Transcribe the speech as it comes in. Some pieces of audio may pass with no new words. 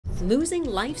Losing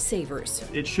lifesavers.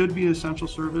 It should be an essential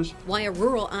service. Why a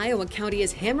rural Iowa county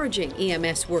is hemorrhaging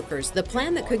EMS workers, the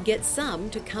plan that could get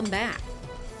some to come back.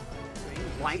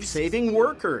 Life-saving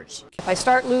workers. If I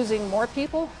start losing more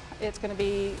people, it's going to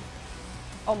be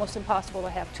almost impossible to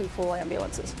have 2 full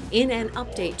ambulances. In an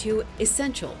update to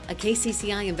Essential, a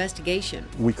KCCI investigation.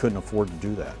 We couldn't afford to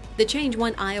do that. The change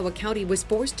one Iowa county was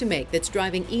forced to make that's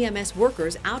driving EMS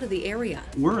workers out of the area.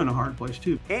 We're in a hard place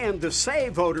too. And the say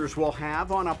voters will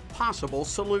have on a possible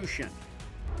solution.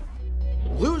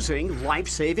 Losing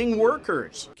life-saving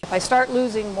workers. If I start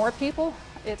losing more people,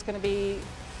 it's going to be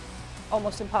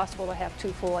almost impossible to have 2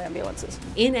 full ambulances.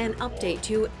 In an update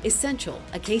to Essential,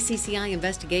 a KCCI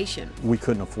investigation. We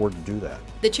couldn't afford to do that.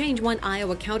 The change one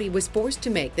Iowa county was forced to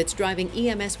make that's driving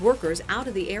EMS workers out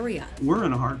of the area. We're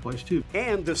in a hard place too.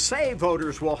 And the say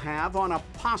voters will have on a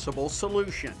possible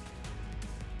solution.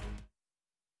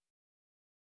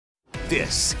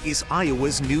 This is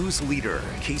Iowa's news leader,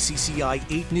 KCCI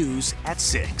 8 News at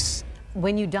 6.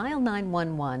 When you dial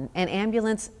 911, an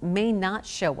ambulance may not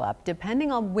show up, depending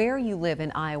on where you live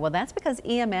in Iowa. That's because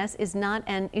EMS is not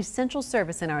an essential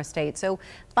service in our state, so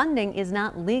funding is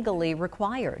not legally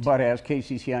required. But as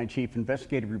KCCI Chief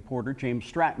Investigative Reporter James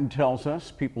Stratton tells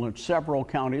us, people in several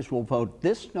counties will vote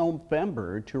this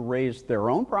November to raise their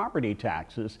own property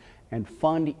taxes and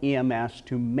fund EMS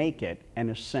to make it an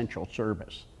essential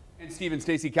service. And Steve and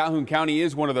Stacy, Calhoun County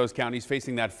is one of those counties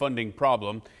facing that funding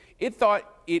problem. It thought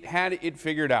it had it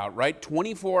figured out, right?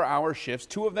 24-hour shifts,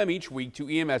 2 of them each week to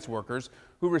EMS workers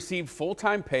who received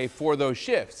full-time pay for those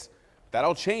shifts. That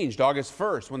all changed August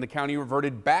 1st when the county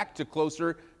reverted back to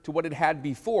closer to what it had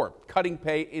before, cutting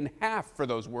pay in half for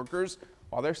those workers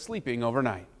while they're sleeping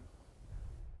overnight.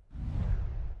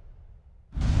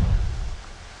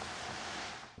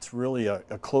 It's really a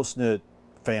close-knit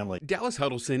family. Dallas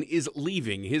Huddleston is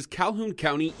leaving his Calhoun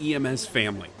County EMS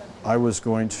family. I was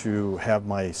going to have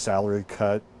my salary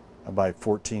cut by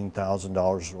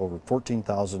 $14,000, over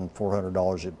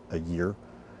 $14,400 a year,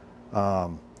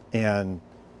 and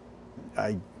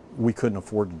we couldn't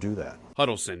afford to do that.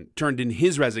 Huddleston turned in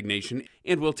his resignation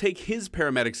and will take his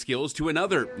paramedic skills to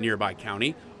another nearby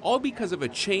county, all because of a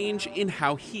change in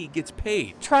how he gets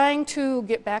paid. Trying to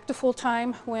get back to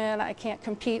full-time when I can't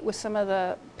compete with some of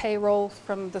the payroll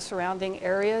from the surrounding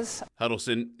areas.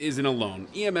 Huddleston isn't alone.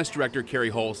 EMS Director Carrie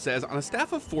Hull says on a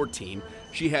staff of 14,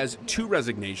 she has 2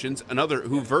 resignations, another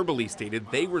who verbally stated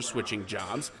they were switching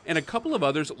jobs, and a couple of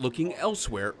others looking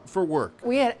elsewhere for work.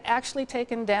 We had actually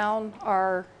taken down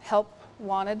our help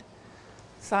wanted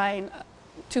sign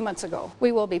 2 months ago.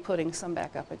 We will be putting some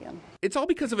back up again. It's all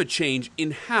because of a change in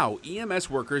how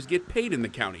EMS workers get paid in the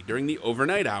county during the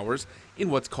overnight hours in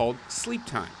what's called sleep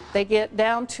time. They get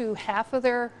down to half of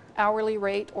their hourly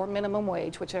rate or minimum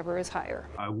wage, whichever is higher.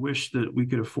 I wish that we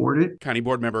could afford it. County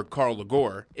Board member Carl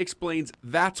Legore explains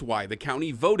that's why the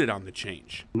county voted on the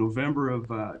change. November of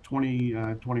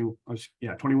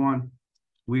 21,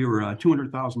 we were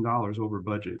 $200,000 over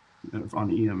budget on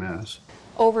the EMS.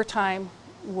 Overtime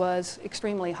was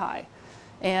extremely high,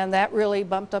 and that really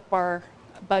bumped up our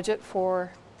budget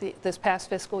for this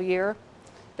past fiscal year.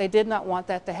 They did not want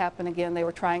that to happen again. They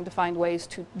were trying to find ways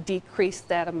to decrease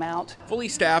that amount. Fully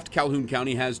staffed, Calhoun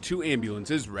County has 2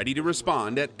 ambulances ready to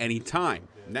respond at any time.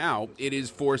 Now it is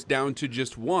forced down to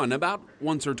just 1 about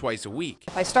once or twice a week.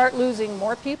 If I start losing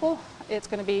more people, it's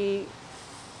going to be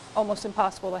almost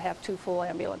impossible to have 2 full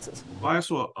ambulances. I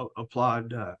also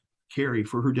applaud Carrie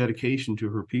for her dedication to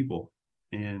her people.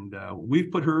 And we've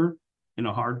put her in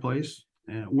a hard place,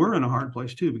 and we're in a hard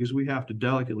place too, because we have to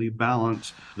delicately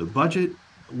balance the budget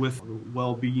with the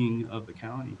well-being of the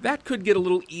county. That could get a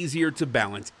little easier to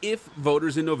balance if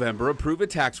voters in November approve a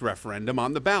tax referendum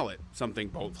on the ballot, something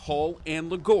both Hull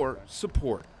and Legore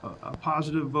support. A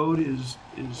positive vote is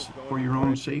for your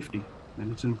own safety, and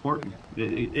it's important.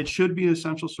 It should be an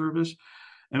essential service,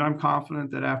 and I'm confident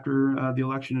that after the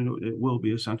election, it will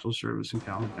be essential service in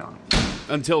Calhoun County.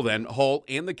 Until then, Hull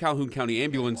and the Calhoun County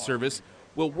Ambulance Service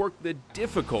will work the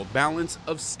difficult balance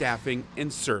of staffing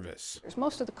and service.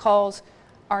 Most of the calls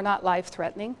are not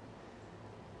life-threatening.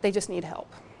 They just need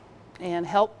help. And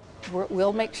help,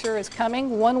 we'll make sure is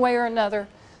coming one way or another,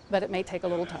 but it may take a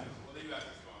little time.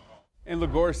 And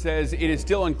Legore says it is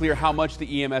still unclear how much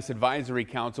the EMS Advisory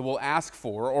Council will ask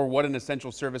for or what an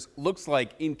essential service looks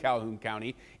like in Calhoun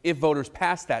County if voters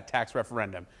pass that tax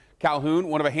referendum. Calhoun,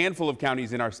 one of a handful of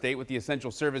counties in our state with the essential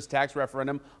service tax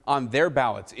referendum on their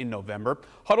ballots in November.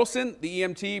 Huddleston, the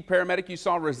EMT paramedic you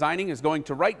saw resigning, is going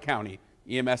to Wright County.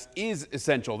 EMS is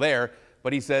essential there,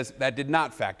 but he says that did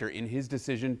not factor in his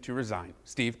decision to resign.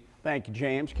 Steve? Thank you,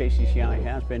 James. KCCI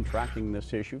has been tracking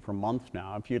this issue for months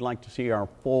now. If you'd like to see our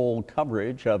full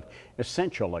coverage of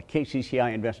Essential, a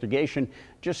KCCI investigation,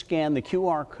 just scan the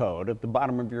QR code at the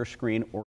bottom of your screen or